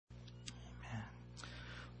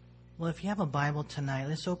Well, if you have a Bible tonight,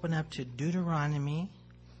 let's open up to Deuteronomy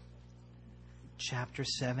chapter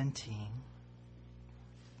 17.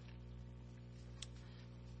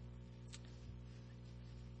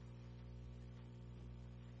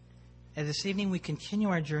 And this evening we continue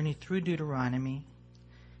our journey through Deuteronomy,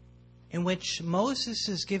 in which Moses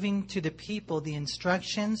is giving to the people the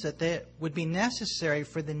instructions that would be necessary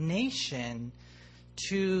for the nation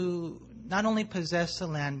to not only possess the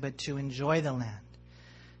land, but to enjoy the land.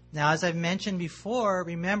 Now, as I've mentioned before,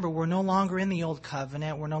 remember, we're no longer in the Old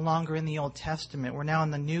Covenant. We're no longer in the Old Testament. We're now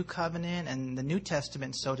in the New Covenant and the New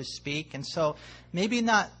Testament, so to speak. And so maybe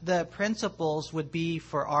not the principles would be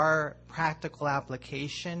for our practical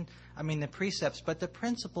application, the precepts, but the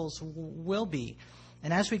principles will be.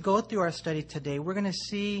 And as we go through our study today, we're going to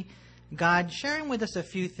see God sharing with us a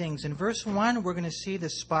few things. In verse 1, we're going to see the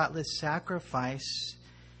spotless sacrifice.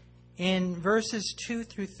 In verses 2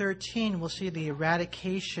 through 13, we'll see the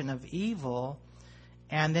eradication of evil.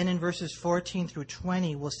 And then in verses 14 through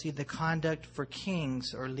 20, we'll see the conduct for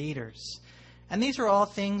kings or leaders. And these are all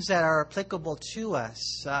things that are applicable to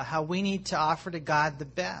us, how we need to offer to God the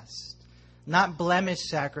best. Not blemished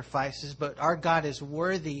sacrifices, but our God is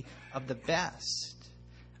worthy of the best.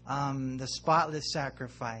 The spotless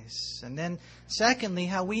sacrifice. And then secondly,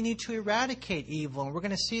 how we need to eradicate evil. And we're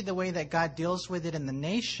going to see the way that God deals with it in the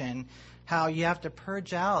nation, how you have to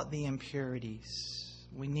purge out the impurities.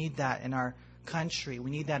 We need that in our country.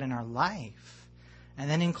 We need that in our life. And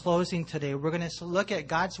then in closing today, we're going to look at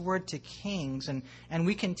God's word to kings. And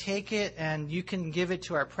we can take it and you can give it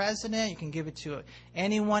to our president. You can give it to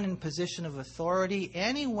anyone in position of authority,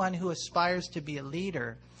 anyone who aspires to be a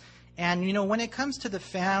leader. And, when it comes to the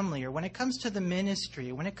family or when it comes to the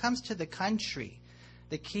ministry, when it comes to the country,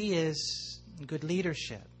 the key is good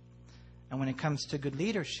leadership. And when it comes to good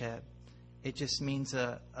leadership, it just means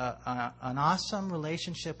an awesome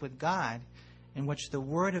relationship with God in which the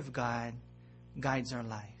Word of God guides our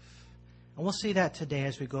life. And we'll see that today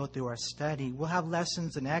as we go through our study. We'll have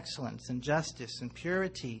lessons in excellence and justice and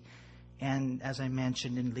purity and, as I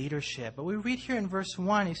mentioned, in leadership. But we read here in verse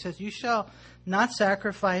 1, he says, "You shall not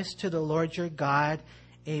sacrifice to the Lord your God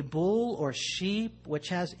a bull or sheep which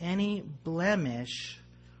has any blemish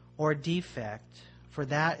or defect, for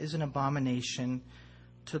that is an abomination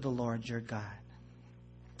to the Lord your God."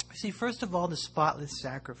 See, first of all, the spotless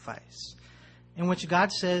sacrifice, in which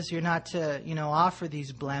God says you're not to, offer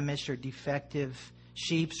these blemish or defective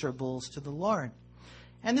sheep or bulls to the Lord.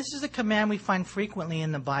 And this is a command we find frequently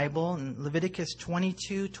in the Bible. In Leviticus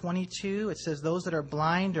 22:22, it says those that are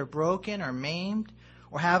blind or broken or maimed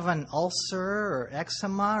or have an ulcer or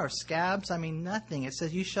eczema or scabs, nothing. It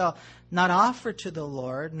says you shall not offer to the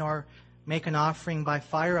Lord nor make an offering by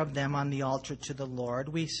fire of them on the altar to the Lord.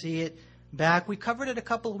 We see it back. We covered it a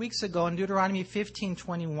couple of weeks ago in Deuteronomy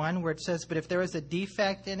 15:21, where it says, but if there is a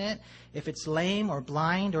defect in it, if it's lame or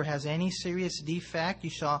blind or has any serious defect,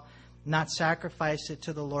 you shall not sacrifice it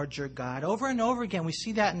to the Lord your God. Over and over again, we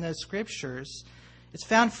see that in the scriptures. It's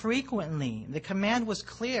found frequently. The command was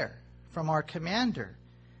clear from our commander.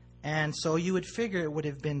 And so you would figure it would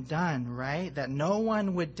have been done, right? That no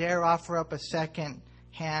one would dare offer up a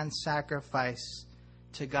second-hand sacrifice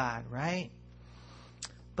to God, right?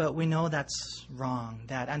 But we know that's wrong.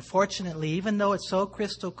 That unfortunately, even though it's so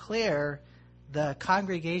crystal clear, the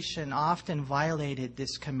congregation often violated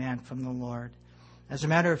this command from the Lord. As a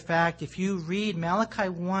matter of fact, if you read Malachi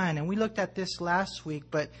 1, and we looked at this last week,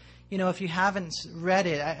 but, if you haven't read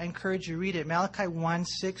it, I encourage you to read it. Malachi 1,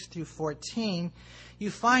 6 through 14, you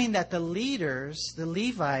find that the leaders, the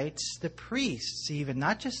Levites, the priests even,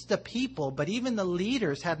 not just the people, but even the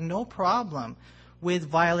leaders had no problem with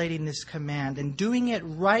violating this command and doing it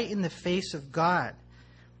right in the face of God.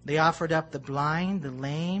 They offered up the blind, the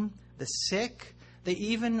lame, the sick. They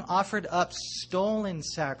even offered up stolen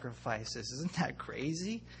sacrifices. Isn't that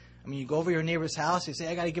crazy? You go over to your neighbor's house, you say,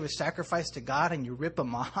 I got to give a sacrifice to God, and you rip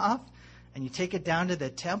them off, and you take it down to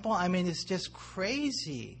the temple. It's just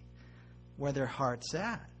crazy where their heart's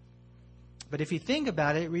at. But if you think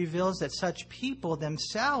about it, it reveals that such people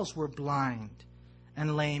themselves were blind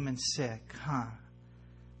and lame and sick,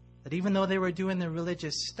 That even though they were doing the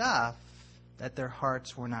religious stuff, that their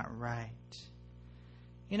hearts were not right.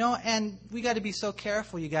 And we got to be so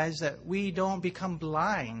careful, you guys, that we don't become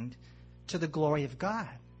blind to the glory of God.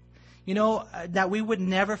 That we would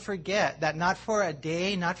never forget that not for a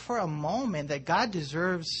day, not for a moment, that God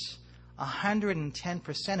deserves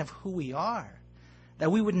 110% of who we are.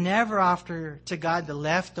 That we would never offer to God the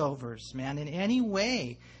leftovers, in any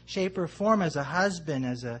way, shape, or form, as a husband,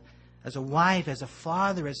 as a as a wife, as a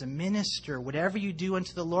father, as a minister. Whatever you do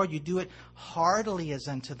unto the Lord, you do it heartily as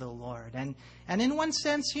unto the Lord. And in one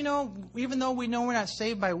sense, even though we know we're not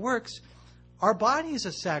saved by works, our body is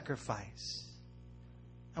a sacrifice.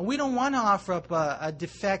 And we don't want to offer up a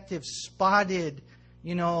defective, spotted,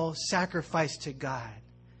 sacrifice to God.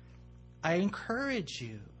 I encourage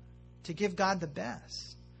you to give God the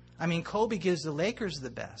best. I mean, Kobe gives the Lakers the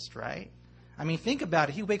best, right? I mean, think about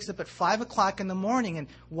it. He wakes up at 5 o'clock in the morning. And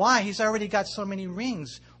why? He's already got so many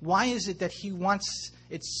rings. Why is it that he wants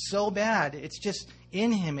it so bad? It's just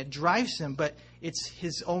in him. It drives him. But it's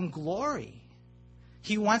his own glory.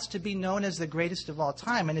 He wants to be known as the greatest of all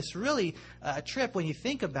time. And it's really a trip when you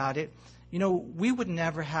think about it. We would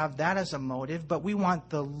never have that as a motive. But we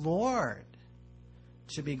want the Lord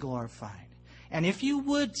to be glorified. And if you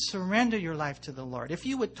would surrender your life to the Lord, if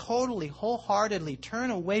you would totally, wholeheartedly turn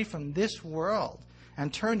away from this world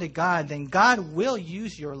and turn to God, then God will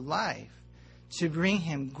use your life to bring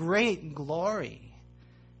Him great glory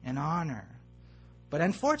and honor. But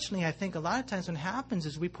unfortunately, I think a lot of times what happens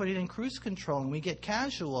is we put it in cruise control and we get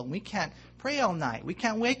casual and we can't pray all night. We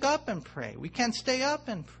can't wake up and pray. We can't stay up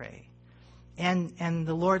and pray. And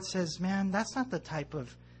the Lord says, man, that's not the type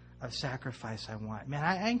of sacrifice I want. Man,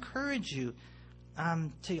 I encourage you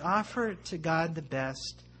to offer to God the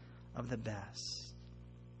best of the best.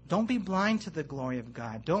 Don't be blind to the glory of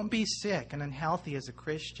God. Don't be sick and unhealthy as a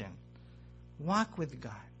Christian. Walk with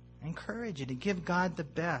God. I encourage you to give God the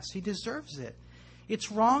best. He deserves it.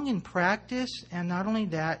 It's wrong in practice, and not only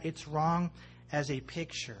that, it's wrong as a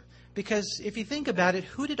picture. Because if you think about it,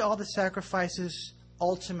 who did all the sacrifices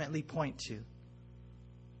ultimately point to?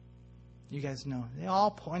 You guys know. They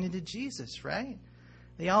all pointed to Jesus, right?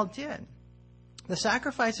 They all did. The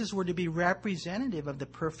sacrifices were to be representative of the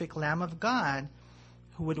perfect Lamb of God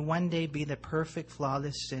who would one day be the perfect,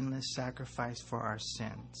 flawless, sinless sacrifice for our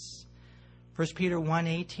sins. 1 Peter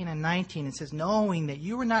 1:18 and 19, it says, knowing that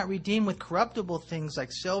you were not redeemed with corruptible things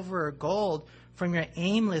like silver or gold from your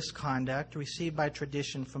aimless conduct received by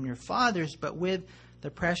tradition from your fathers, but with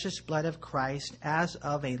the precious blood of Christ as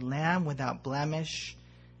of a lamb without blemish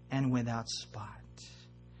and without spot.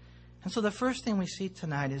 And so the first thing we see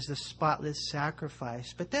tonight is the spotless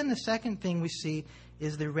sacrifice. But then the second thing we see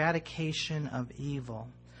is the eradication of evil.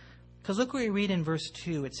 Because look what we read in verse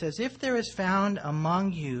 2. It says, if there is found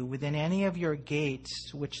among you within any of your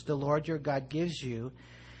gates, which the Lord your God gives you,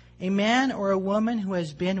 a man or a woman who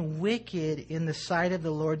has been wicked in the sight of the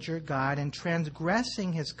Lord your God and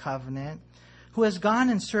transgressing His covenant, who has gone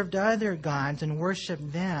and served other gods and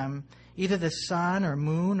worshipped them, either the sun or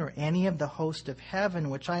moon or any of the host of heaven,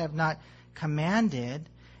 which I have not commanded,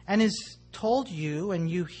 and is told you, and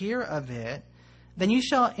you hear of it, then you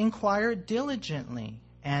shall inquire diligently.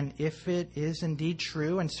 And if it is indeed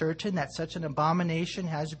true and certain that such an abomination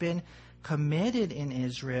has been committed in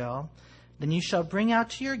Israel, then you shall bring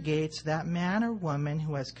out to your gates that man or woman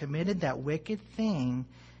who has committed that wicked thing,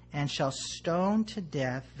 and shall stone to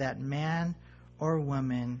death that man or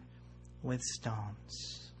woman with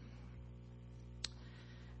stones.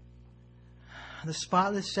 The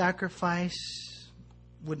spotless sacrifice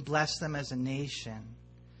would bless them as a nation,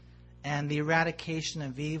 and the eradication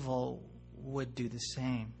of evil would do the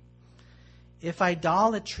same. If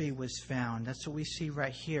idolatry was found, that's what we see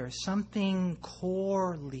right here, something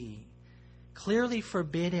clearly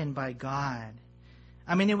forbidden by God.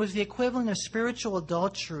 I mean, it was the equivalent of spiritual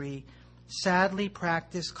adultery, sadly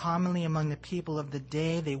practiced commonly among the people of the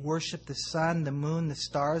day. They worshiped the sun, the moon, the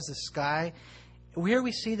stars, the sky. Here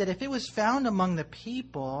we see that if it was found among the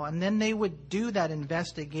people, and then they would do that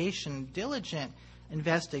investigation, diligent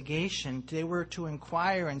investigation, they were to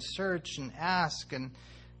inquire and search and ask. And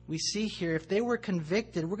we see here, if they were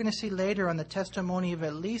convicted, we're going to see later on the testimony of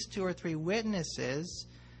at least 2 or 3 witnesses.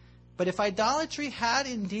 But if idolatry had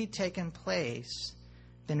indeed taken place,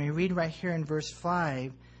 then we read right here in verse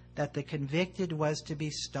 5 that the convicted was to be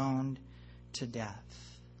stoned to death.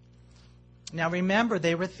 Now remember,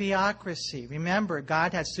 they were theocracy. Remember,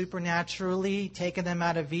 God had supernaturally taken them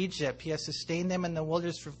out of Egypt. He has sustained them in the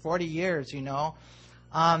wilderness for 40 years,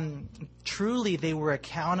 Truly, they were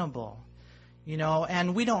accountable,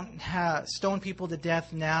 and we don't stone people to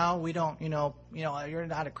death now. We don't, you're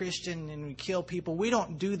not a Christian and we kill people. We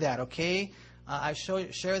don't do that, okay? I've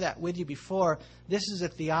shared that with you before. This is a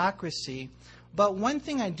theocracy. But one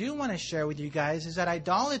thing I do want to share with you guys is that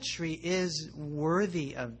idolatry is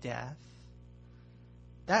worthy of death.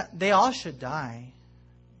 That they all should die.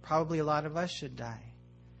 Probably a lot of us should die.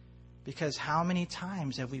 Because how many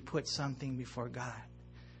times have we put something before God?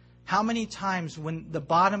 How many times, when the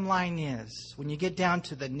bottom line is, when you get down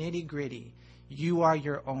to the nitty-gritty, you are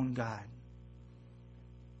your own God.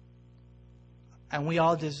 And we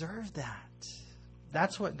all deserve that.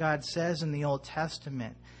 That's what God says in the Old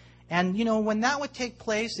Testament. And, when that would take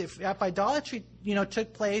place, if idolatry,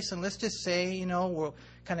 took place, and let's just say, we'll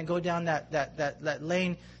kind of go down that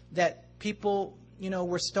lane, that people,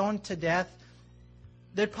 were stoned to death,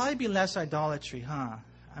 there'd probably be less idolatry, huh?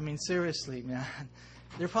 I mean, seriously, man.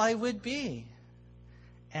 There probably would be.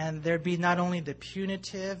 And there'd be not only the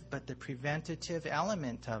punitive, but the preventative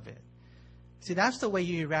element of it. See, that's the way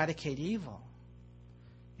you eradicate evil.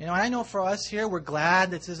 And I know for us here, we're glad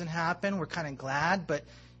this doesn't happen. We're kind of glad, but,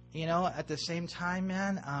 at the same time,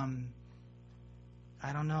 man,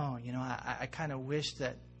 I don't know. I kind of wish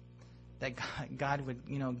that God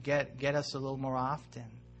would, get us a little more often.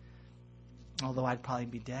 Although I'd probably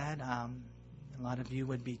be dead. A lot of you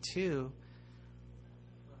would be too.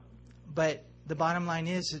 But the bottom line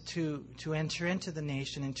is to enter into the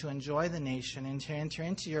nation and to enjoy the nation and to enter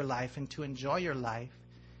into your life and to enjoy your life.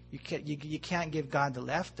 You can't give God the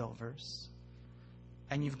leftovers.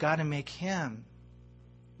 And you've got to make Him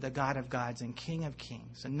the God of gods and King of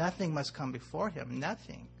kings. And nothing must come before Him.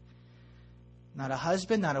 Nothing. Not a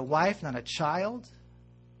husband, not a wife, not a child.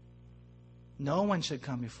 No one should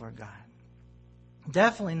come before God.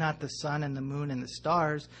 Definitely not the sun and the moon and the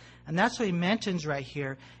stars. And that's what He mentions right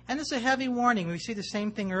here. And it's a heavy warning. We see the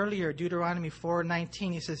same thing earlier, Deuteronomy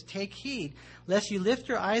 4:19. He says, "Take heed, lest you lift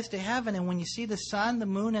your eyes to heaven, and when you see the sun, the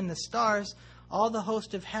moon, and the stars, all the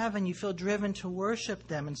host of heaven, you feel driven to worship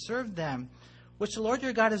them and serve them, which the Lord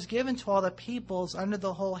your God has given to all the peoples under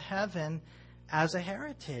the whole heaven as a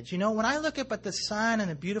heritage." When I look up at the sun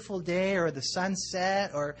and a beautiful day or the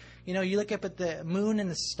sunset, or, you look up at the moon and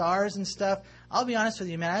the stars and stuff, I'll be honest with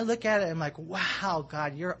you, man, I look at it and I'm like, wow,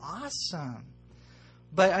 God, you're awesome.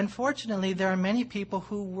 But unfortunately, there are many people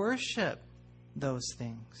who worship those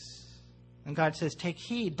things. And God says, take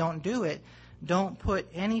heed, don't do it. Don't put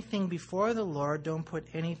anything before the Lord. Don't put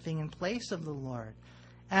anything in place of the Lord.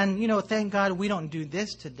 And, thank God we don't do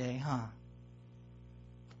this today, huh?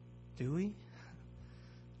 Do we?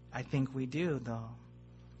 I think we do, though.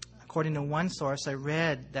 According to one source, I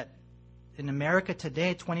read that in America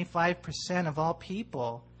today, 25% of all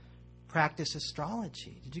people practice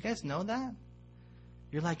astrology. Did you guys know that?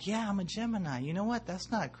 You're like, yeah, I'm a Gemini. You know what?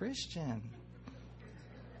 That's not Christian.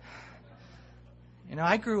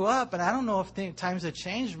 I grew up, and I don't know if times have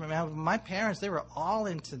changed. Remember, my parents, they were all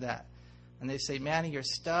into that. And they say, Manny, you're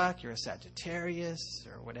stuck. You're a Sagittarius,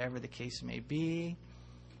 or whatever the case may be.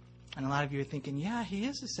 And a lot of you are thinking, yeah, he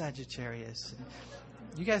is a Sagittarius.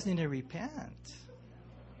 You guys need to repent.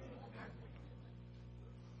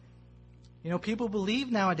 People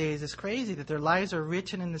believe nowadays, it's crazy, that their lives are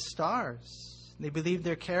written in the stars. They believe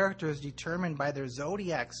their character is determined by their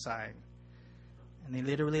zodiac sign. And they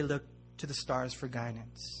literally look to the stars for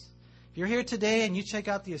guidance. If you're here today and you check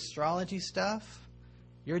out the astrology stuff,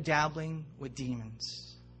 you're dabbling with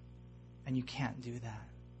demons. And you can't do that.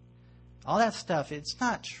 All that stuff, it's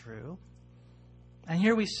not true. And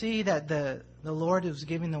here we see that the Lord is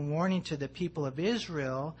giving the warning to the people of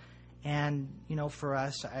Israel, and, for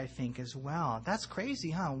us, I think, as well. That's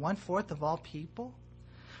crazy, huh? 1/4 of all people?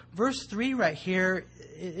 Verse 3 right here,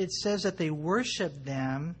 it says that they worship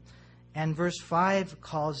them, and verse 5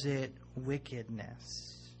 calls it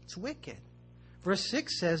wickedness. It's wicked. Verse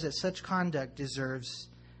 6 says that such conduct deserves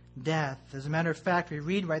death. As a matter of fact, we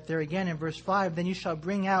read right there again in verse 5, "Then you shall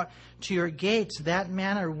bring out to your gates that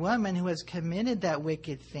man or woman who has committed that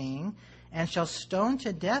wicked thing, and shall stone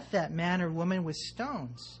to death that man or woman with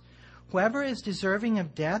stones. Whoever is deserving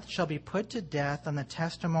of death shall be put to death on the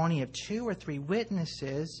testimony of 2 or 3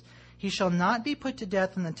 witnesses. He shall not be put to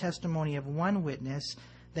death on the testimony of 1 witness.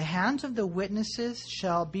 The hands of the witnesses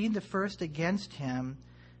shall be the first against him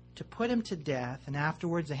to put him to death, and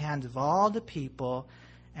afterwards the hands of all the people."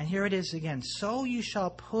 And here it is again. "So you shall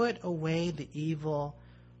put away the evil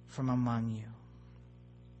from among you."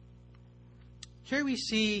 Here we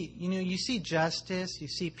see, you see justice, you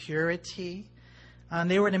see purity.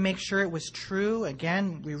 They were to make sure it was true.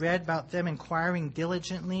 Again, we read about them inquiring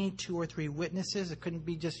diligently, 2 or 3 witnesses. It couldn't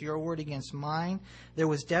be just your word against mine. There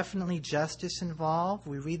was definitely justice involved.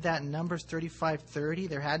 We read that in Numbers 35:30.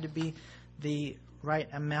 There had to be the right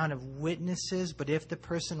amount of witnesses, but if the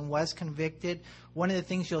person was convicted, one of the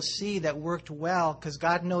things you'll see that worked well, because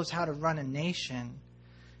God knows how to run a nation,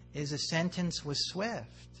 is the sentence was swift.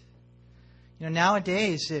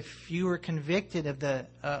 Nowadays, if you were convicted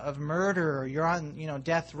of murder, or you're on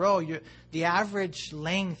death row, the average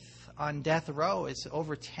length on death row is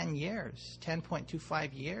over 10 years,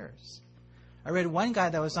 10.25 years. I read one guy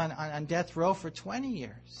that was on death row for 20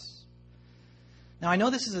 years. Now, I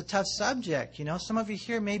know this is a tough subject. Some of you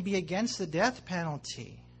here may be against the death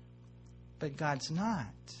penalty. but God's not.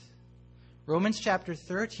 Romans chapter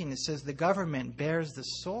 13, it says the government bears the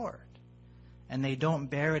sword, and they don't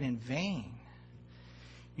bear it in vain.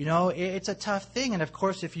 You know, it's a tough thing. And of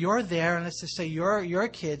course, if you're there, and let's just say your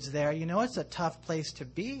kid's there, you know it's a tough place to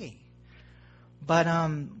be. But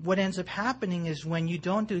what ends up happening is when you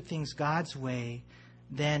don't do things God's way,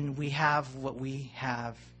 then we have what we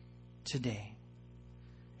have today.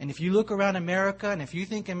 And if you look around America, and if you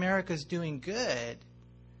think America's doing good,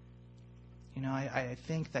 you know, I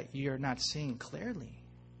think that you're not seeing clearly.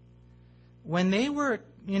 When they were,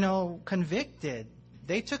 you know, convicted,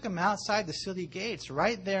 they took them outside the city gates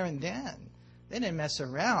right there and then. They didn't mess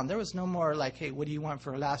around. There was no more like, hey, what do you want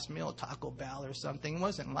for a last meal? Taco Bell or something. It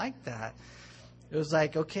wasn't like that. It was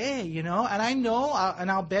like, okay, you know, and I know,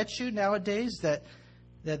 and I'll bet you nowadays that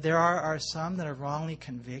there are some that are wrongly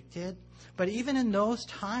convicted. But even in those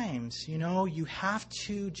times, you know, you have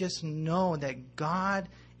to just know that God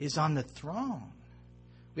is on the throne.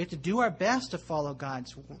 We have to do our best to follow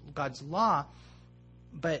God's law,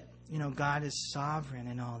 but, you know, God is sovereign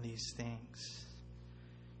in all these things.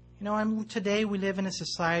 You know, today we live in a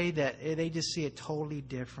society that they just see it totally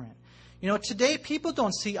different. You know, today people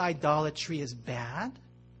don't see idolatry as bad.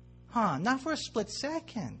 Not for a split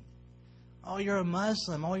second. Oh, you're a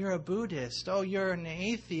Muslim. Oh, you're a Buddhist. Oh, you're an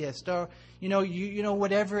atheist. Or, you know,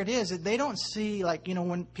 whatever it is. They don't see, like, you know,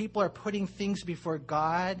 when people are putting things before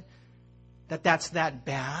God, that's that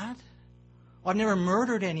bad. Oh, I've never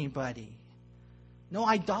murdered anybody. No,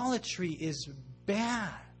 idolatry is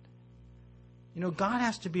bad. You know, God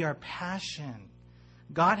has to be our passion.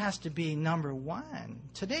 God has to be number one.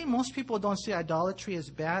 Today, most people don't see idolatry as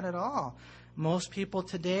bad at all. Most people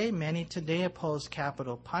today, many today, oppose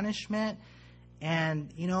capital punishment. And,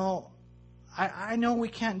 you know, I know we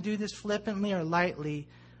can't do this flippantly or lightly,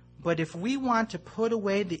 but if we want to put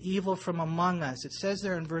away the evil from among us, it says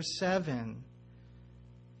there in verse 7,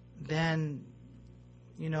 then,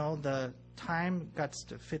 you know, the time got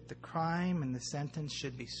to fit the crime and the sentence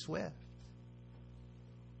should be swift.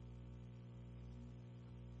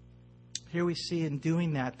 Here we see in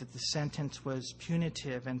doing that the sentence was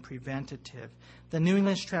punitive and preventative. The New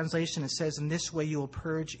English translation, it says, in this way you will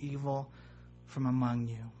purge evil from among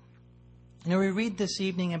you. You know, we read this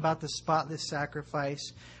evening about the spotless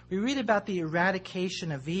sacrifice. We read about the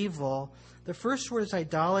eradication of evil. The first word is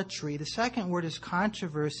idolatry. The second word is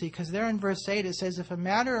controversy, because there in verse 8 it says, if a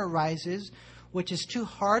matter arises which is too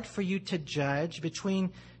hard for you to judge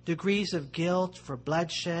between degrees of guilt for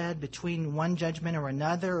bloodshed, between one judgment or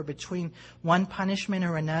another, or between one punishment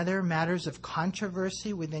or another, matters of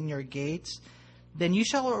controversy within your gates, then you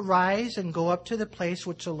shall arise and go up to the place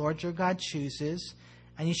which the Lord your God chooses,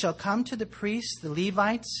 and you shall come to the priests, the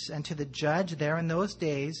Levites, and to the judge there in those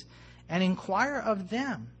days, and inquire of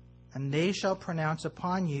them, and they shall pronounce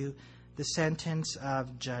upon you the sentence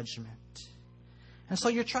of judgment. And so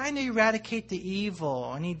you're trying to eradicate the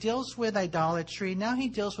evil, and he deals with idolatry. Now he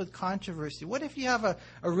deals with controversy. What if you have a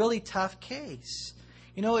really tough case?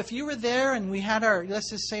 You know, if you were there and we had our, let's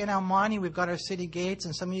just say in Almani, we've got our city gates,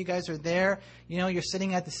 and some of you guys are there. You know, you're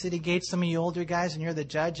sitting at the city gates, some of you older guys, and you're the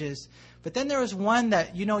judges. But then there was one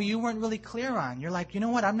that, you know, you weren't really clear on. You're like, you know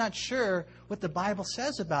what, I'm not sure what the Bible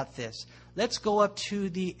says about this. Let's go up to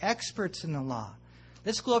the experts in the law.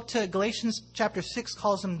 Let's go up to Galatians chapter 6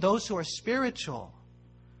 calls them those who are spiritual.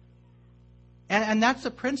 And that's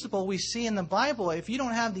the principle we see in the Bible. If you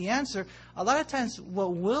don't have the answer, a lot of times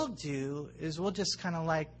what we'll do is we'll just kind of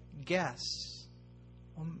like guess.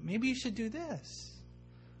 Well, maybe you should do this.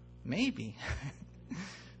 Maybe.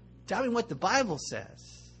 Tell me what the Bible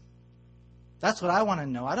says. That's what I want to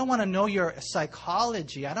know. I don't want to know your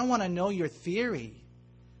psychology. I don't want to know your theory.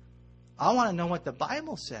 I want to know what the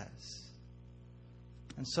Bible says.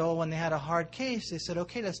 And so when they had a hard case, they said,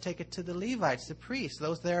 okay, let's take it to the Levites, the priests,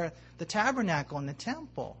 those there at the tabernacle and the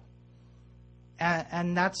temple.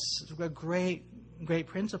 And that's a great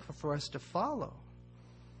principle for us to follow.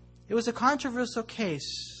 It was a controversial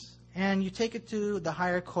case, and you take it to the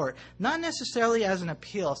higher court. Not necessarily as an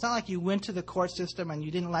appeal. It's not like you went to the court system and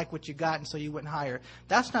you didn't like what you got and so you went higher.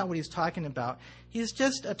 That's not what he's talking about. He's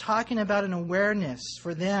just talking about an awareness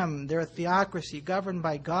for them, their theocracy governed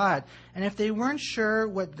by God. And if they weren't sure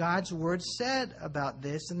what God's word said about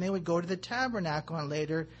this, then they would go to the tabernacle and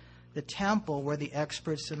later the temple where the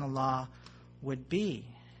experts in the law would be.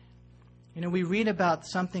 You know, we read about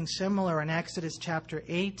something similar in Exodus chapter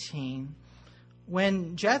 18.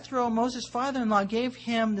 When Jethro, Moses' father-in-law, gave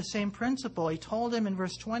him the same principle, he told him in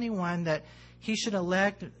verse 21 that he should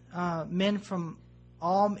elect men from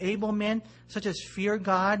all able men, such as fear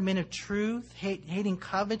God, men of truth, hating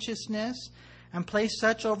covetousness. and place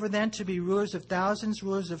such over them to be rulers of thousands,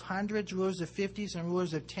 rulers of hundreds, rulers of fifties, and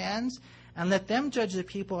rulers of tens, and let them judge the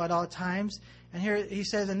people at all times. And here he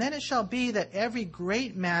says, and then it shall be that every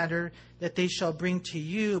great matter that they shall bring to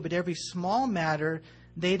you, but every small matter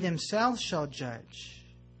they themselves shall judge.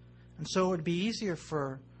 And so it would be easier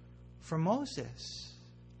for Moses.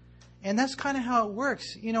 And that's kind of how it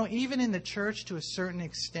works. Even in the church to a certain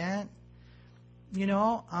extent,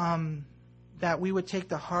 that we would take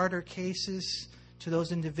the harder cases to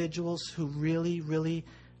those individuals who really, really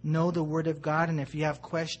know the Word of God. And if you have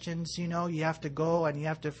questions, you have to go and you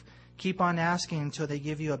have to keep on asking until they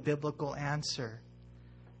give you a biblical answer.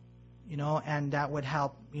 And that would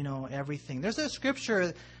help, everything. There's a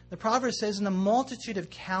scripture, the proverb says, in the multitude of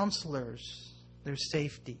counselors, there's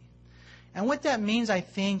safety. And what that means, I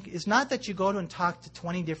think, is not that you go to and talk to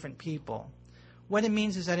 20 different people. What it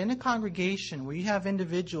means is that in a congregation where you have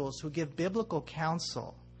individuals who give biblical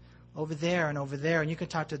counsel over there, and you can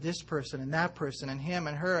talk to this person and that person and him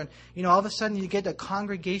and her, and all of a sudden you get a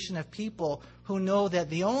congregation of people who know that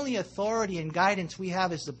the only authority and guidance we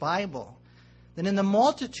have is the Bible. Then in the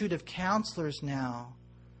multitude of counselors now,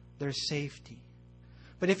 there's safety.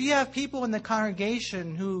 But if you have people in the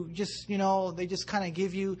congregation who just, they just kind of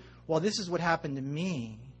give you, well, this is what happened to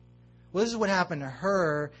me. Well, this is what happened to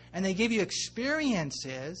her. And they give you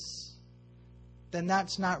experiences, then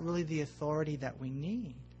that's not really the authority that we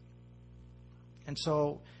need. And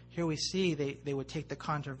so here we see they would take the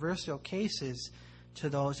controversial cases to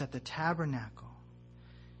those at the tabernacle.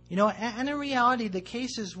 And in reality, the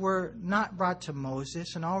cases were not brought to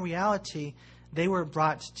Moses. In all reality, they were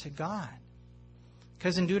brought to God.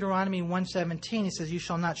 Because in Deuteronomy 1:17, it says, you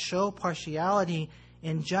shall not show partiality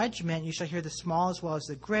in judgment. You shall hear the small as well as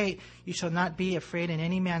the great. You shall not be afraid in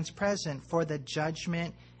any man's presence, for the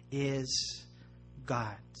judgment is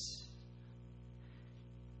God's.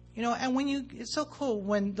 And it's so cool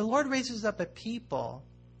when the Lord raises up a people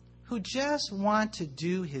who just want to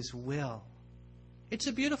do His will. It's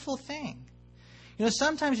a beautiful thing.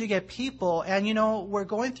 Sometimes you get people, and we're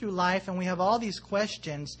going through life and we have all these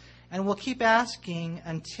questions, and we'll keep asking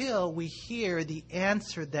until we hear the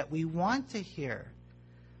answer that we want to hear.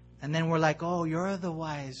 And then we're like, oh, you're the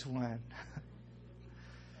wise one.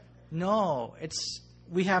 No,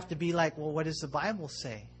 we have to be like, well, what does the Bible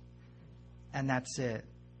say? And that's it.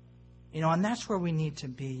 And that's where we need to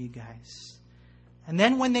be, you guys. And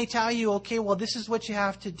then when they tell you, okay, well, this is what you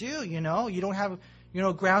have to do, you don't have,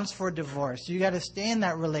 grounds for divorce. You got to stay in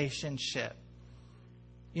that relationship.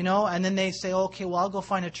 And then they say, okay, well, I'll go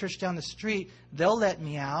find a church down the street. They'll let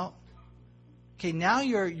me out. Okay, now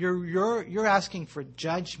you're asking for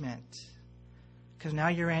judgment, because now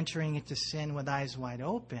you're entering into sin with eyes wide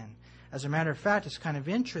open. As a matter of fact, it's kind of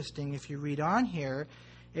interesting. If you read on here,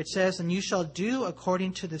 it says, and you shall do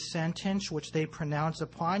according to the sentence which they pronounce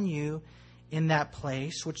upon you in that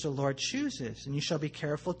place which the Lord chooses. And you shall be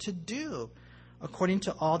careful to do according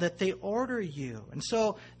to all that they order you. And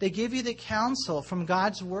so they give you the counsel from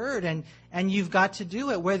God's Word, and you've got to do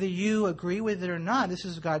it, whether you agree with it or not. This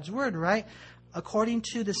is God's Word, right? According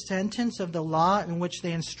to the sentence of the law in which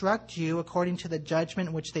they instruct you, according to the judgment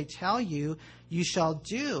in which they tell you, you shall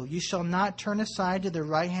do. You shall not turn aside to the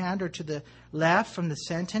right hand or to the left from the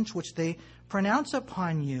sentence which they pronounce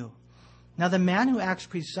upon you. Now the man who acts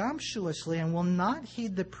presumptuously and will not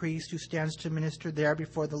heed the priest who stands to minister there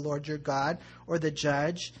before the Lord your God, or the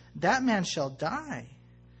judge, that man shall die.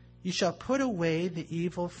 You shall put away the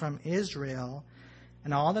evil from Israel,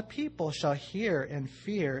 and all the people shall hear and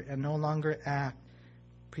fear and no longer act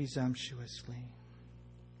presumptuously.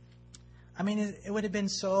 I mean, it would have been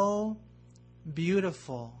so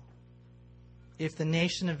beautiful if the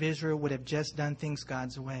nation of Israel would have just done things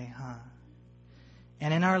God's way, huh?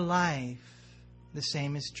 And in our life, the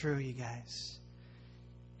same is true, you guys.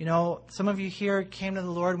 Some of you here came to the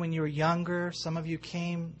Lord when you were younger. Some of you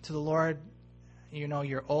came to the Lord,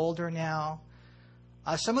 you're older now.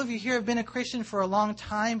 Some of you here have been a Christian for a long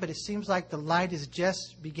time, but it seems like the light is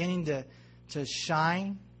just beginning to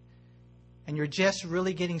shine. And you're just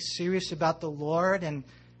really getting serious about the Lord. And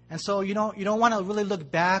so you don't want to really look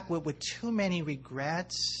back with too many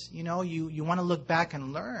regrets. You want to look back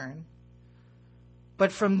and learn.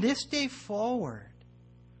 But from this day forward,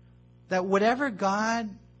 that whatever God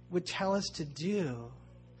would tell us to do,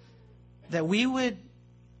 that we would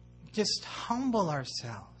just humble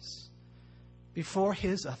ourselves before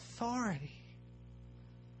His authority.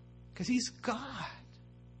 Because He's God.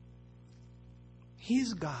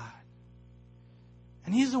 He's God.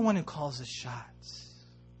 And He's the one who calls the shots.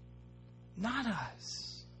 Not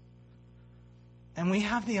us. And we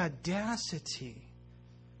have the audacity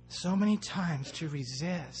so many times to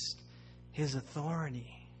resist His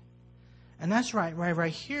authority. And that's right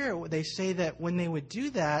here, they say that when they would do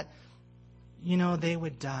that, they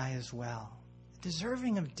would die as well,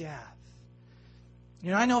 deserving of death.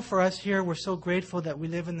 I know for us here, we're so grateful that we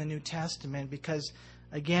live in the New Testament because,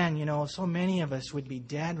 again, so many of us would be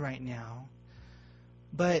dead right now.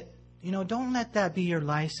 But, don't let that be your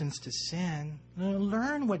license to sin.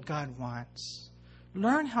 Learn what God wants.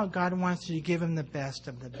 Learn how God wants you to give Him the best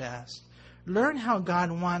of the best. Learn how God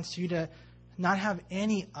wants you to not have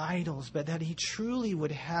any idols, but that He truly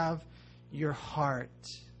would have your heart.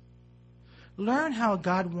 Learn how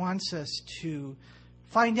God wants us to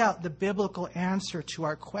find out the biblical answer to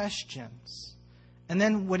our questions. And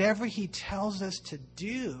then whatever He tells us to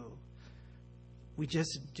do, we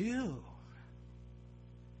just do.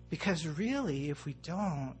 Because really, if we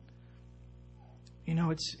don't,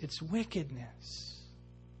 it's wickedness.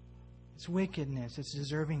 It's wickedness. It's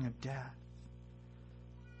deserving of death.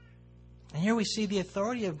 And here we see the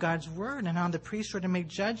authority of God's Word and how the priests were to make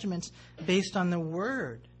judgments based on the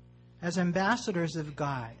Word as ambassadors of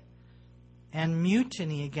God. And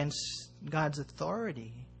mutiny against God's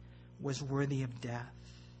authority was worthy of death.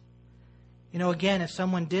 Again, if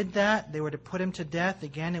someone did that, they were to put him to death.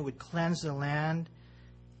 Again, it would cleanse the land,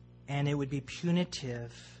 and it would be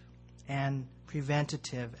punitive and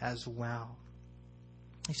preventative as well.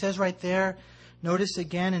 He says right there, notice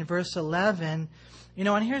again in verse 11,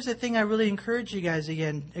 and here's the thing I really encourage you guys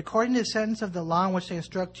again. According to the sentence of the law in which they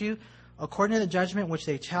instruct you, according to the judgment which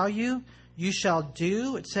they tell you, you shall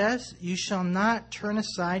do, it says, you shall not turn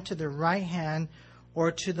aside to the right hand or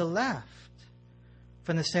to the left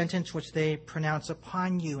from the sentence which they pronounce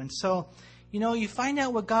upon you. And so, you find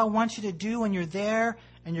out what God wants you to do when you're there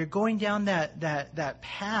and you're going down that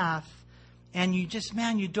path, and you just,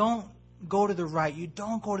 you don't go to the right, you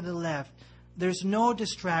don't go to the left. There's no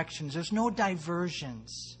distractions, there's no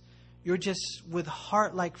diversions. You're just with a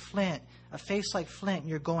heart like flint, a face like flint, and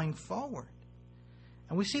you're going forward.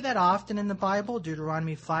 And we see that often in the Bible.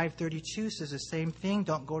 Deuteronomy 5:32 says the same thing.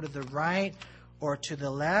 Don't go to the right or to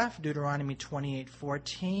the left. Deuteronomy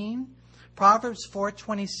 28:14. Proverbs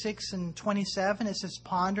 4:26 and 27, it says,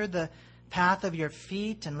 ponder the path of your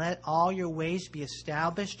feet and let all your ways be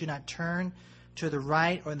established. Do not turn to the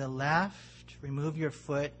right or the left. Remove your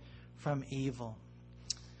foot from evil.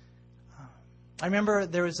 I remember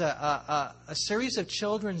there was a series of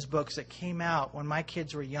children's books that came out when my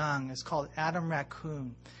kids were young. It's called Adam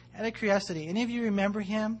Raccoon. Out of curiosity, any of you remember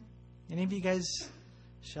him? Any of you guys?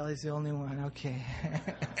 Shelley's the only one. Okay.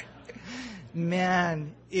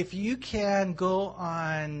 Man, if you can go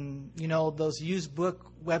on, those used book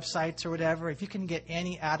websites or whatever, if you can get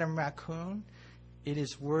any Adam Raccoon, it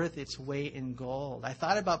is worth its weight in gold. I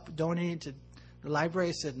thought about donating to the library.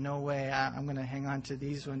 I said, no way, I'm going to hang on to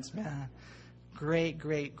these ones, man. Great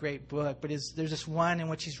book. But there's this one in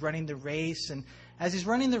which he's running the race. And as he's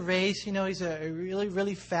running the race, he's a really,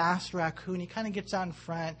 really fast raccoon. He kind of gets out in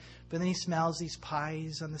front, but then he smells these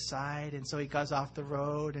pies on the side. And so he goes off the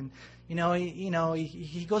road. And,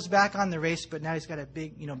 he goes back on the race, but now he's got a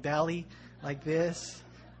big, belly like this.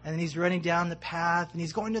 And then he's running down the path, and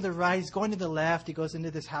he's going to the right, he's going to the left. He goes into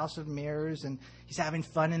this house of mirrors, and he's having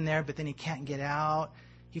fun in there, but then he can't get out.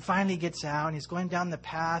 He finally gets out, and he's going down the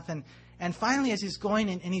path, and finally, as he's going,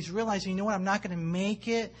 and he's realizing, I'm not going to make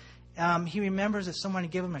it, he remembers that someone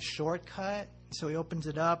gave him a shortcut. So he opens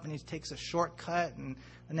it up, and he takes a shortcut, and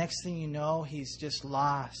the next thing you know, he's just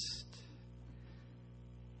lost.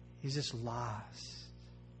 He's just lost.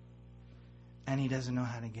 And he doesn't know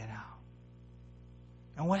how to get out.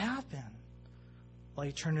 And what happened? Well,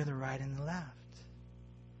 he turned to the right and the left.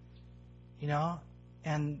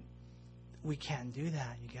 And we can't do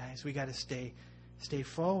that, you guys. We got to stay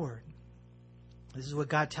forward. This is what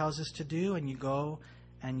God tells us to do, and you go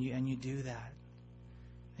and you do that.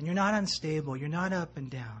 And you're not unstable. You're not up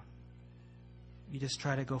and down. You just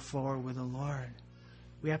try to go forward with the Lord.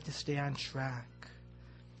 We have to stay on track.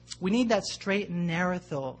 We need that straight and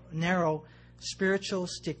narrow spiritual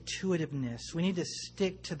stick-to-itiveness. We need to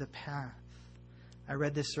stick to the path. I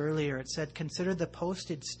read this earlier. It said, consider the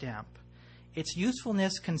postage stamp. Its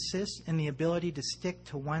usefulness consists in the ability to stick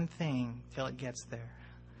to one thing till it gets there.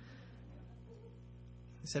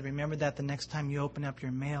 He said, remember that the next time you open up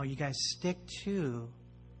your mail, you guys stick to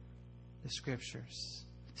the Scriptures.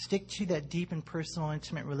 Stick to that deep and personal,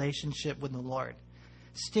 intimate relationship with the Lord.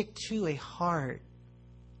 Stick to a heart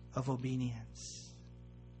of obedience.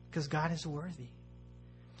 Because God is worthy.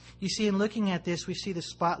 You see, in looking at this, we see the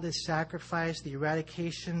spotless sacrifice, the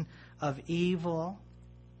eradication of evil.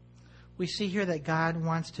 We see here that God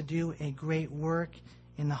wants to do a great work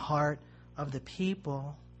in the heart of the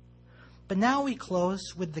people. But now we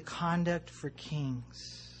close with the conduct for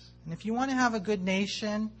kings. And if you want to have a good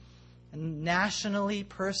nation, nationally,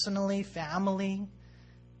 personally, family,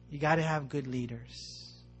 you got to have good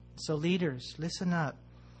leaders. So leaders, listen up.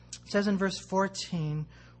 It says in verse 14,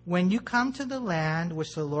 when you come to the land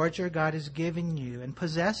which the Lord your God has given you, and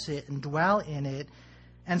possess it, and dwell in it,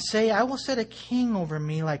 and say, I will set a king over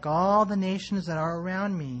me like all the nations that are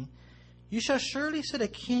around me, you shall surely set a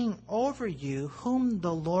king over you, whom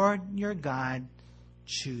the Lord your God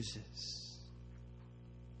chooses.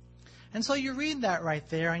 And so you read that right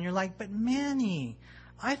there, and you're like, but Manny,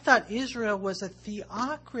 I thought Israel was a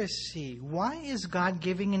theocracy. Why is God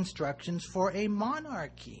giving instructions for a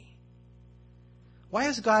monarchy? Why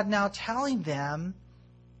is God now telling them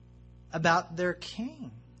about their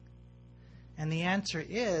king? And the answer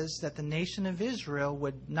is that the nation of Israel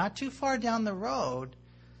would, not too far down the road,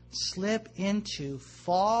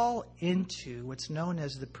 fall into what's known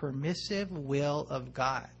as the permissive will of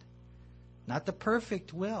God. Not the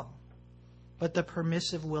perfect will, but the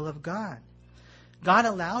permissive will of God. God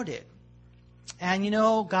allowed it. And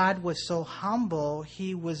God was so humble,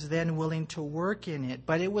 He was then willing to work in it.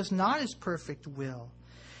 But it was not His perfect will.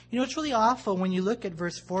 It's really awful when you look at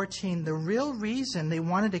verse 14. The real reason they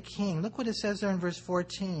wanted a king, look what it says there in verse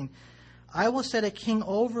 14. I will set a king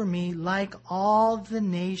over me like all the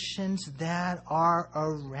nations that are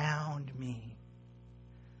around me.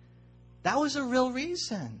 That was a real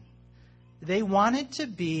reason. They wanted to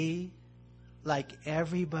be like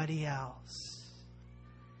everybody else.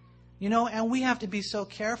 And we have to be so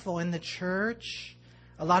careful in the church.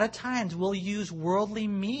 A lot of times we'll use worldly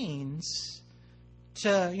means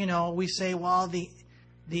to, we say, well, the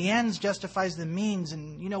ends justifies the means.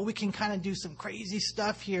 And, we can kind of do some crazy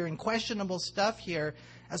stuff here and questionable stuff here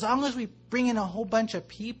as long as we bring in a whole bunch of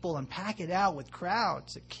people and pack it out with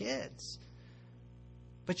crowds of kids.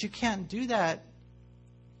 But you can't do that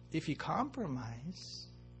if you compromise.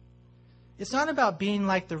 It's not about being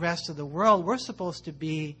like the rest of the world. We're supposed to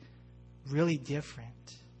be really different.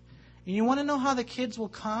 And you want to know how the kids will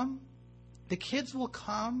come? The kids will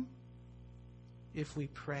come if we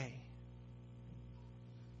pray.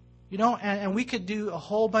 And we could do a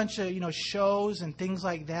whole bunch of, shows and things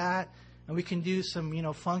like that. And we can do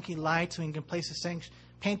some, funky lights. We can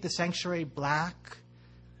paint the sanctuary black,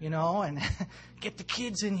 and get the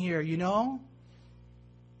kids in here,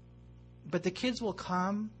 But the kids will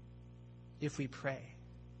come if we pray.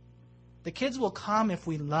 The kids will come if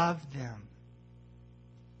we love them.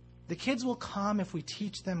 The kids will come if we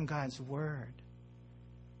teach them God's Word.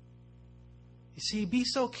 You see, be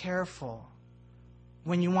so careful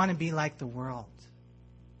when you want to be like the world.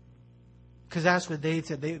 Because that's what they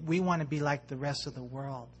said. We want to be like the rest of the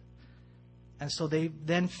world. And so they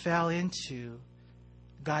then fell into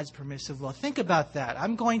God's permissive will. Think about that.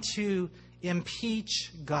 I'm going to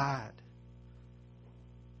impeach God.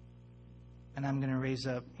 And I'm going to raise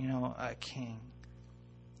up, a king.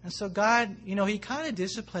 And so God, He kind of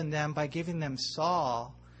disciplined them by giving them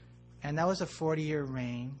Saul. And that was a 40-year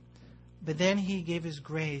reign. But then He gave His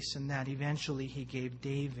grace, and that eventually He gave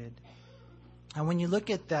David. And when you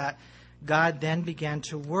look at that, God then began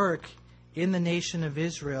to work in the nation of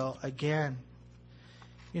Israel again.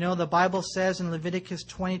 The Bible says in Leviticus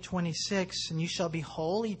 20:26, and you shall be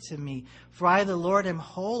holy to me, for I, the Lord, am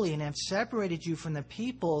holy, and have separated you from the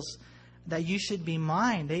peoples that you should be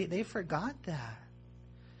mine. They forgot that.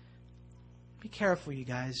 Be careful, you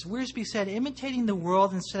guys. Wiersbe said, imitating the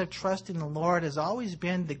world instead of trusting the Lord has always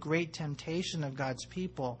been the great temptation of God's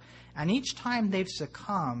people. And each time they've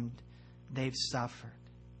succumbed, they've suffered.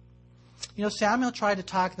 Samuel tried to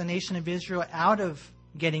talk the nation of Israel out of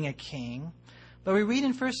getting a king. But we read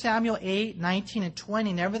in 1 Samuel 8:19 and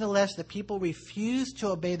 20, nevertheless, the people refused to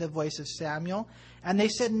obey the voice of Samuel. And they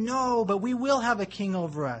said, no, but we will have a king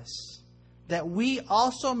over us, that we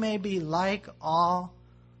also may be like all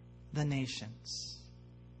the nations.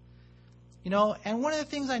 And one of the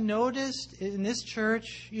things I noticed in this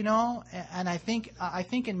church, and I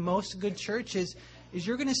think in most good churches, is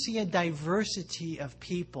you're going to see a diversity of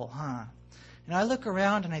people, huh? And I look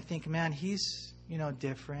around and I think, man, he's,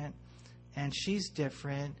 different, and she's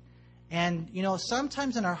different. And,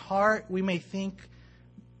 sometimes in our heart, we may think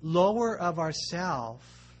lower of ourselves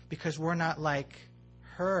because we're not like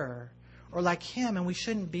her or like him, and we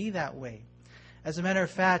shouldn't be that way. As a matter of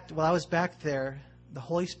fact, while I was back there, the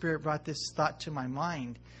Holy Spirit brought this thought to my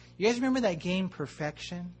mind. You guys remember that game,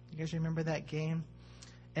 Perfection? You guys remember that game?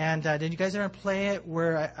 And did you guys ever play it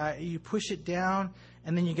where you push it down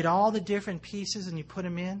and then you get all the different pieces and you put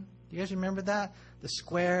them in? You guys remember that? The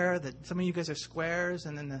square, some of you guys are squares,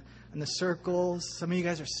 and then the circles. Some of you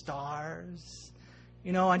guys are stars.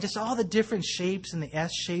 and just all the different shapes and the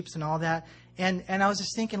S shapes and all that. And I was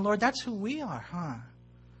just thinking, Lord, that's who we are, huh?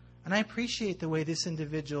 And I appreciate the way this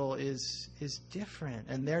individual is different,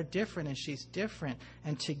 and they're different, and she's different.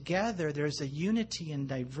 And together there's a unity and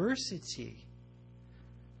diversity.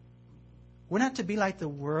 We're not to be like the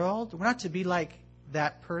world. We're not to be like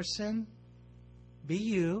that person. Be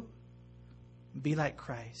you. Be like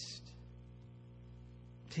Christ.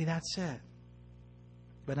 See, that's it.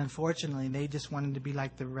 But unfortunately, they just wanted to be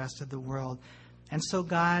like the rest of the world. And so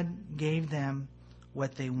God gave them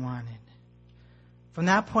what they wanted. From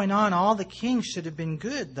that point on, all the kings should have been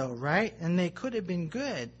good, though, right? And they could have been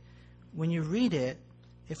good when you read it,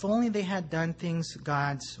 if only they had done things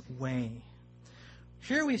God's way.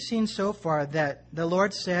 Here we've seen so far that the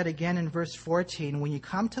Lord said again in verse 14, when you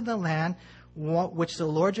come to the land which the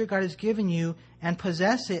Lord your God has given you, and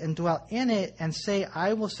possess it and dwell in it, and say,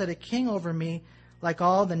 I will set a king over me, like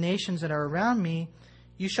all the nations that are around me,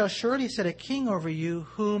 you shall surely set a king over you,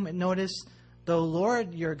 whom, notice, the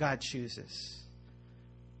Lord your God chooses.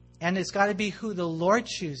 And it's got to be who the Lord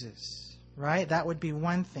chooses, right? That would be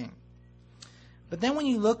one thing. But then when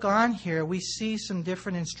you look on here, we see some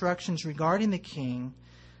different instructions regarding the king.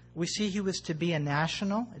 We see he was to be a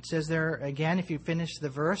national. It says there, again, if you finish the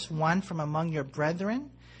verse, one from among your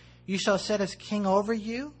brethren. You shall set as king over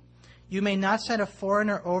you. You may not set a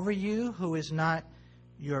foreigner over you who is not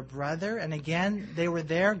your brother. And again, they were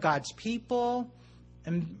there, God's people.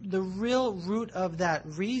 And the real root of that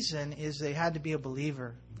reason is they had to be a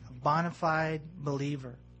believer, a bona fide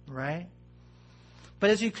believer, right? But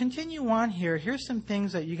as you continue on here, here's some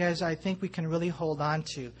things that you guys, I think we can really hold on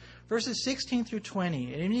to. Verses 16 through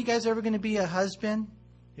 20. Any of you guys ever going to be a husband?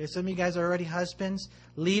 Some of you guys are already husbands.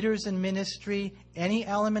 Leaders in ministry, any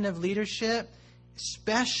element of leadership,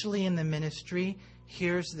 especially in the ministry,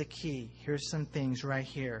 here's the key. Here's some things right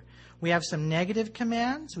here. We have some negative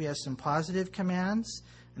commands. We have some positive commands.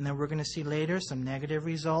 And then we're going to see later some negative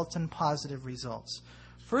results and positive results.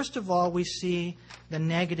 First of all, we see the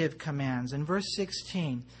negative commands. In verse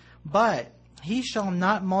 16, but he shall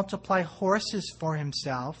not multiply horses for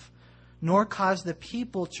himself, nor cause the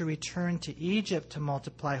people to return to Egypt to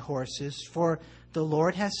multiply horses. For the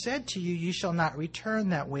Lord has said to you, you shall not return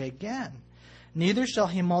that way again. Neither shall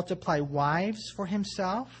he multiply wives for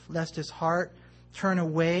himself, lest his heart turn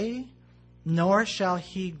away, nor shall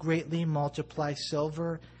he greatly multiply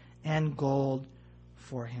silver and gold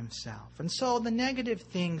for himself. And so the negative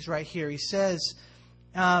things right here, he says,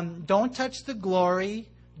 don't touch the glory,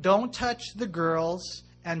 don't touch the girls,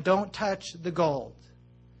 and don't touch the gold,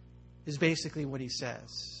 is basically what he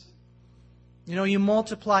says. You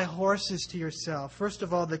multiply horses to yourself. First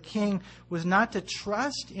of all, the king was not to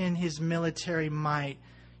trust in his military might,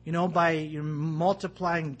 by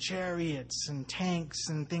multiplying chariots and tanks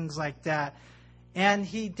and things like that. And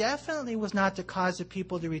he definitely was not to cause the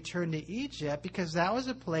people to return to Egypt, because that was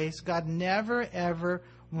a place God never, ever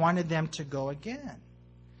wanted them to go again.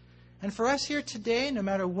 And for us here today, no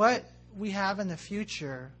matter what we have in the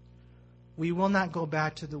future, we will not go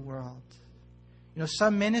back to the world.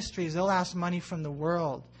 Some ministries, they'll ask money from the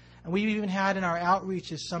world. And we've even had in our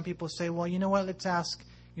outreaches, some people say, well, you know what, let's ask,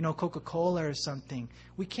 Coca-Cola or something.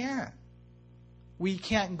 We can't. We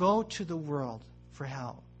can't go to the world for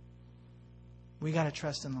help. We got to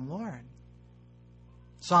trust in the Lord.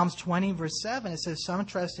 Psalms 20, verse 7, it says, some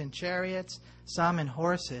trust in chariots, some in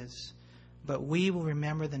horses, but we will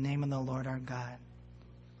remember the name of the Lord our God.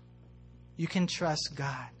 You can trust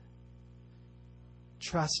God.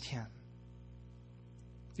 Trust Him.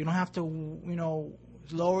 You don't have to,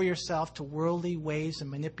 lower yourself to worldly ways and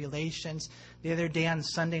manipulations. The other day on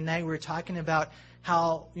Sunday night, we were talking about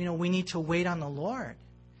how, we need to wait on the Lord.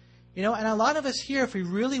 And a lot of us here, if we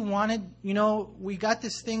really wanted, we got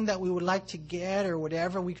this thing that we would like to get or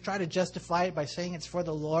whatever, we try to justify it by saying it's for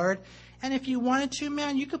the Lord. And if you wanted to,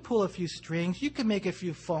 man, you could pull a few strings. You could make a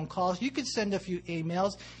few phone calls. You could send a few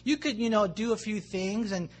emails. You could, do a few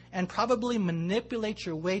things and probably manipulate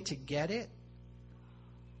your way to get it.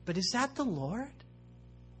 But is that the Lord?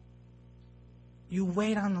 You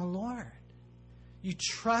wait on the Lord. You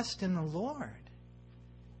trust in the Lord.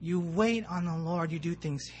 You wait on the Lord. You do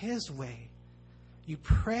things His way. You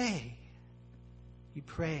pray. You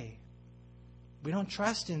pray. We don't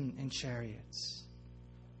trust in chariots.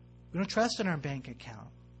 We don't trust in our bank account.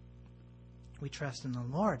 We trust in the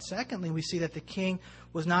Lord. Secondly, we see that the king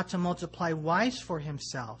was not to multiply wives for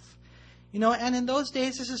himself. And in those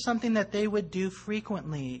days, this is something that they would do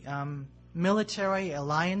frequently. Military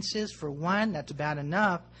alliances, for one, that's bad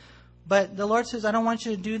enough. But the Lord says, I don't want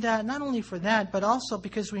you to do that, not only for that, but also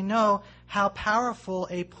because we know how powerful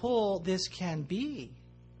a pull this can be.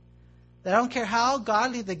 That I don't care how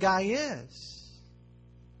godly the guy is,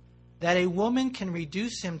 that a woman can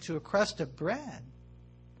reduce him to a crust of bread.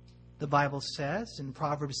 The Bible says in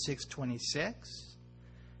Proverbs 6:26.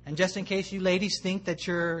 And just in case you ladies think that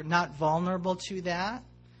you're not vulnerable to that,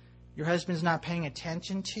 your husband's not paying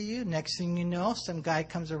attention to you, next thing you know, some guy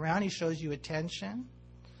comes around, he shows you attention.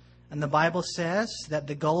 And the Bible says that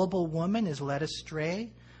the gullible woman is led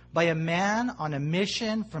astray by a man on a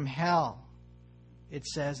mission from hell. It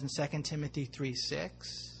says in 2 Timothy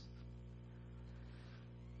 3:6.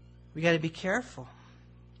 We got to be careful.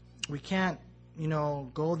 We can't,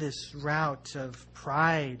 go this route of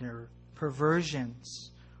pride or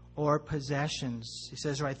perversions or possessions. He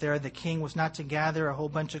says right there, the king was not to gather a whole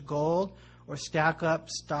bunch of gold or stack up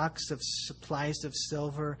stocks of supplies of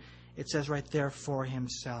silver. It says right there, for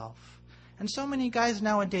himself. And so many guys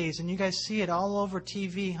nowadays, and you guys see it all over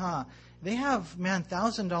TV, they have,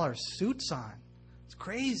 $1,000 suits on. It's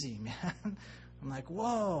crazy, man. I'm like,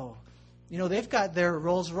 whoa. They've got their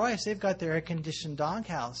Rolls Royce. They've got their air-conditioned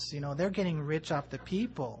doghouse. They're getting rich off the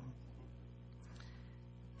people.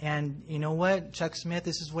 And you know what? Chuck Smith,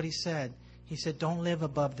 this is what he said. He said, don't live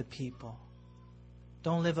above the people.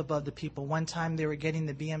 Don't live above the people. One time they were getting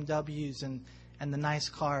the BMWs and the nice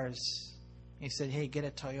cars. He said, hey, get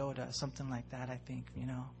a Toyota, something like that, I think,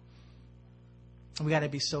 We got to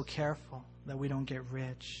be so careful that we don't get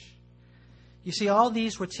rich. You see, all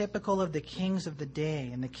these were typical of the kings of the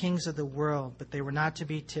day and the kings of the world, but they were not to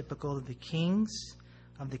be typical of the kings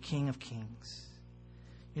of the King of Kings.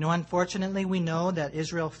 Unfortunately, we know that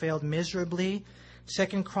Israel failed miserably.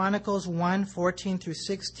 2 Chronicles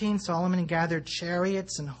 1:14-16, Solomon gathered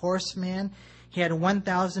chariots and horsemen. He had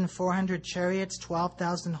 1,400 chariots,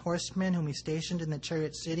 12,000 horsemen, whom he stationed in the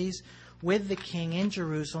chariot cities with the king in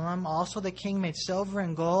Jerusalem. Also, the king made silver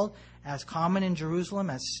and gold as common in Jerusalem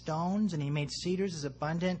as stones, and he made cedars as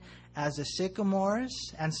abundant as the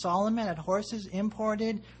sycamores. And Solomon had horses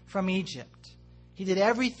imported from Egypt. He did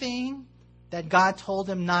everything that God told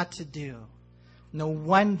him not to do. No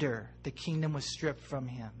wonder the kingdom was stripped from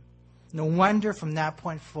him. No wonder from that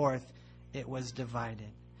point forth it was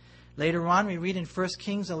divided. Later on, we read in 1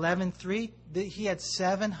 Kings 11:3 that he had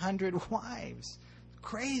 700 wives.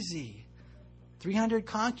 Crazy. 300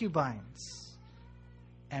 concubines.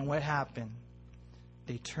 And what happened?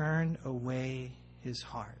 They turned away his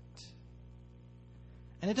heart.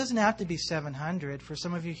 And it doesn't have to be 700. For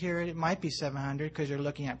some of you here, it might be 700 because you're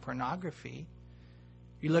looking at pornography.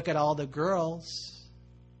 You look at all the girls.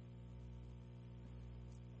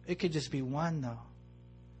 It could just be one, though.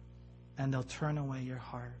 And they'll turn away your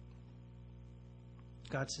heart.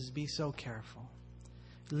 God says, be so careful.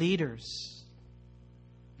 Leaders,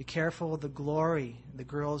 be careful of the glory, the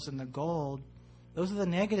girls and the gold. Those are the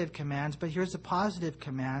negative commands, but here's the positive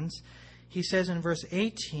commands. He says in verse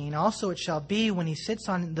 18, also it shall be when he sits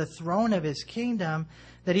on the throne of his kingdom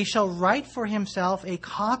that he shall write for himself a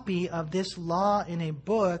copy of this law in a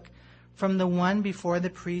book from the one before the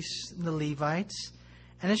priests, the Levites,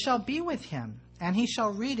 and it shall be with him, and he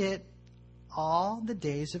shall read it all the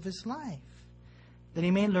days of his life, that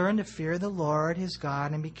he may learn to fear the Lord his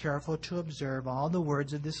God and be careful to observe all the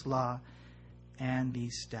words of this law and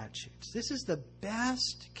these statutes. This is the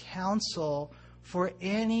best counsel for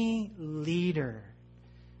any leader.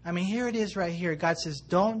 I mean, here it is right here. God says,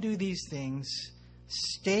 don't do these things.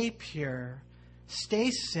 Stay pure. Stay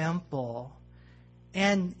simple.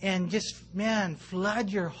 And just, flood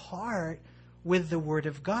your heart with the Word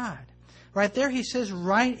of God. Right there, he says,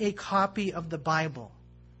 write a copy of the Bible.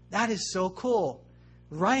 That is so cool.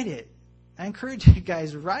 Write it. I encourage you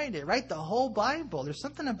guys, write it. Write the whole Bible. There's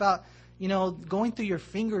something about, going through your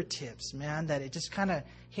fingertips, that it just kind of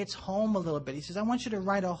hits home a little bit. He says, I want you to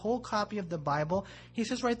write a whole copy of the Bible. He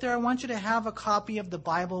says right there, I want you to have a copy of the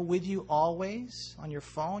Bible with you always. On your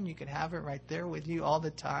phone, you can have it right there with you all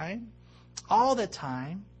the time. All the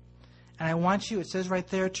time. And I want you, it says right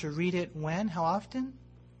there, to read it when? How often?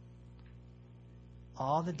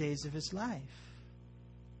 All the days of his life.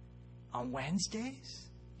 On Wednesdays?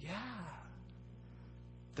 Yeah.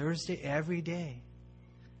 Thursday, every day.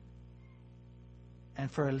 And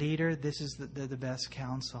for a leader, this is the best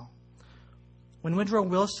counsel. When Woodrow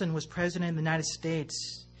Wilson was president of the United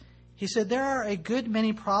States, he said, there are a good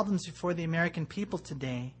many problems before the American people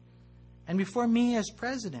today, and before me as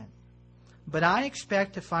president. But I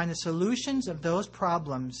expect to find the solutions of those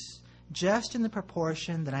problems just in the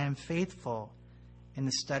proportion that I am faithful in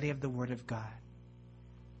the study of the Word of God.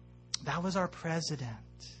 That was our president.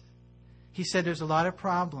 He said there's a lot of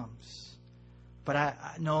problems, but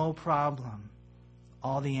no problem.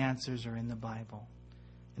 All the answers are in the Bible.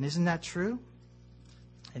 And isn't that true?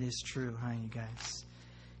 It is true, huh, you guys?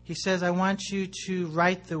 He says, I want you to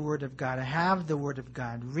write the Word of God, have the Word of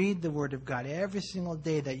God, read the Word of God every single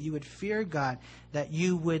day, that you would fear God, that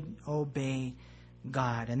you would obey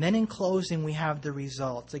God. And then in closing, we have the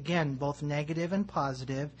results. Again, both negative and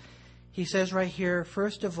positive. He says right here,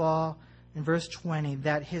 first of all, in verse 20,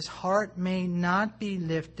 that his heart may not be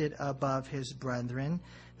lifted above his brethren,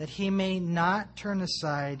 that he may not turn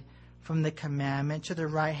aside from the commandment to the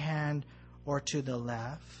right hand or to the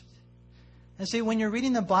left. And see, when you're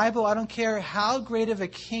reading the Bible, I don't care how great of a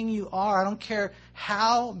king you are. I don't care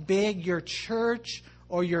how big your church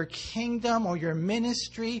or your kingdom or your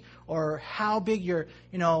ministry or how big your,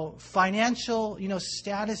 financial,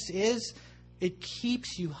 status is. It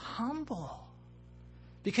keeps you humble.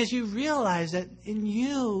 Because you realize that in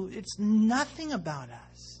you, it's nothing about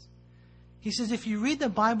us. He says, if you read the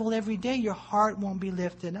Bible every day, your heart won't be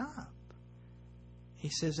lifted up.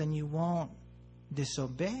 He says, and you won't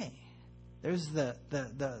disobey. There's the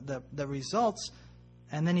results.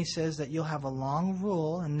 And then he says that you'll have a long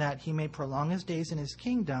rule and that he may prolong his days in his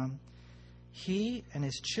kingdom, he and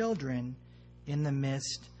his children in the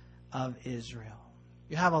midst of Israel.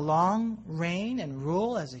 You have a long reign and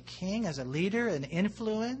rule as a king, as a leader, an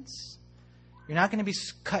influence. You're not going to be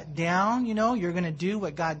cut down, You're going to do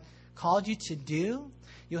what God called you to do.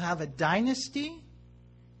 You'll have a dynasty,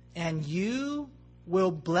 and you will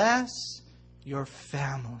bless your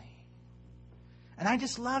family. And I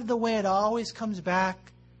just love the way it always comes back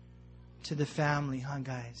to the family,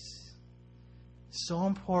 guys? So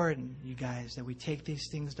important, you guys, that we take these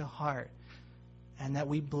things to heart and that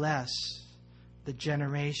we bless the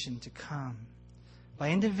generation to come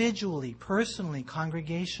by individually, personally,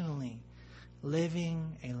 congregationally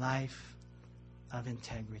living a life of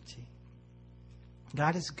integrity.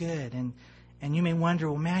 God is good, and you may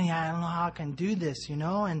wonder, well, man, I don't know how I can do this,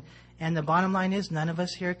 and the bottom line is none of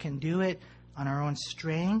us here can do it on our own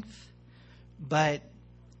strength, but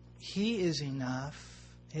He is enough.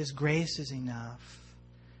 His grace is enough.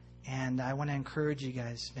 And I want to encourage you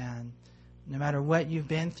guys, man, no matter what you've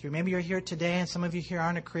been through. Maybe you're here today and some of you here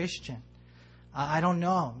aren't a Christian. I don't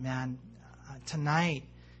know, man. Tonight,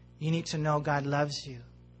 you need to know God loves you,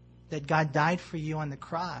 that God died for you on the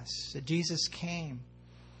cross, that Jesus came.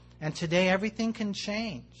 And today, everything can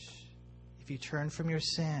change if you turn from your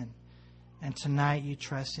sin. And tonight you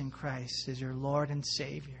trust in Christ as your Lord and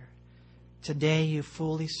Savior. Today you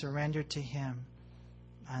fully surrender to Him.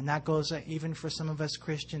 And that goes even for some of us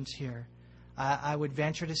Christians here. I would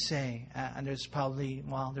venture to say, and there's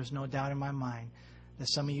no doubt in my mind, that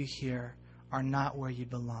some of you here are not where you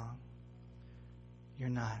belong. You're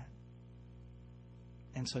not.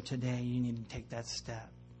 And so today you need to take that step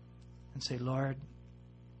and say, Lord,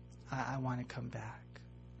 I want to come back.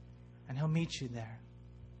 And He'll meet you there.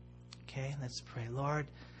 Okay, let's pray. Lord,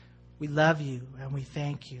 we love you and we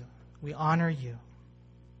thank you. We honor you.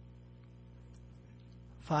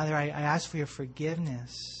 Father, I ask for your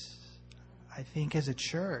forgiveness. I think as a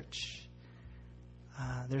church,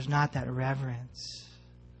 there's not that reverence.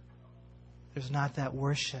 There's not that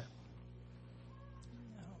worship.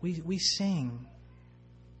 We sing,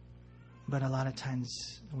 but a lot of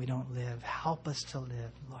times we don't live. Help us to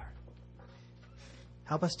live, Lord.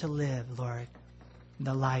 Help us to live, Lord,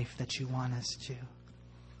 the life that you want us to.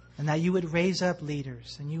 And that you would raise up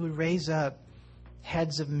leaders and you would raise up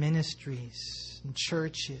heads of ministries and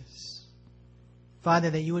churches. Father,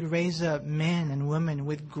 that you would raise up men and women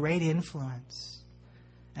with great influence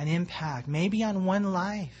and impact, maybe on one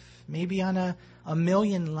life, maybe on a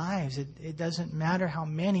million lives. It doesn't matter how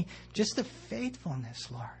many, just the faithfulness,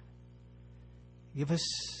 Lord. Give us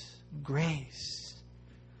grace.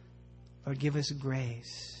 Lord, give us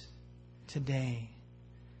grace today.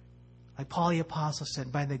 Like Paul the Apostle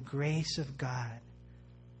said, by the grace of God,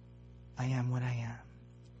 I am what I am.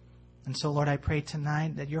 And so, Lord, I pray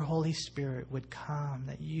tonight that your Holy Spirit would come,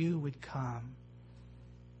 that you would come,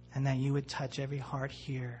 and that you would touch every heart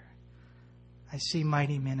here. I see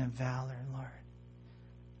mighty men of valor, Lord.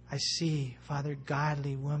 I see, Father,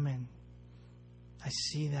 godly women. I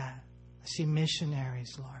see that. I see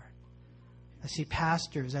missionaries, Lord. I see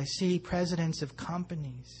pastors. I see presidents of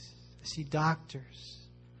companies. I see doctors.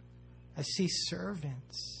 I see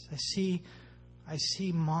servants. I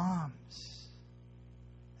see moms.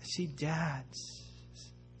 I see dads.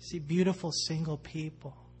 I see beautiful single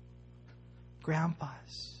people.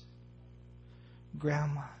 Grandpas.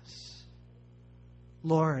 Grandmas.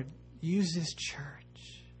 Lord, use this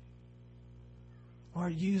church.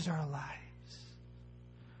 Lord, use our lives.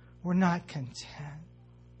 We're not content.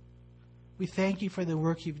 We thank you for the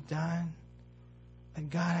work you've done. But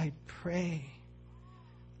God, I pray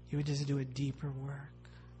you would just do a deeper work.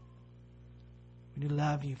 We do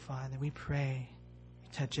love you, Father. We pray you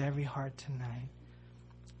touch every heart tonight.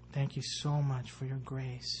 Thank you so much for your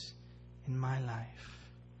grace in my life,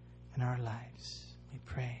 in our lives. We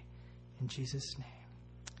pray in Jesus'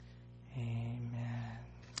 name. Amen.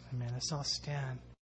 Amen. Let's all stand.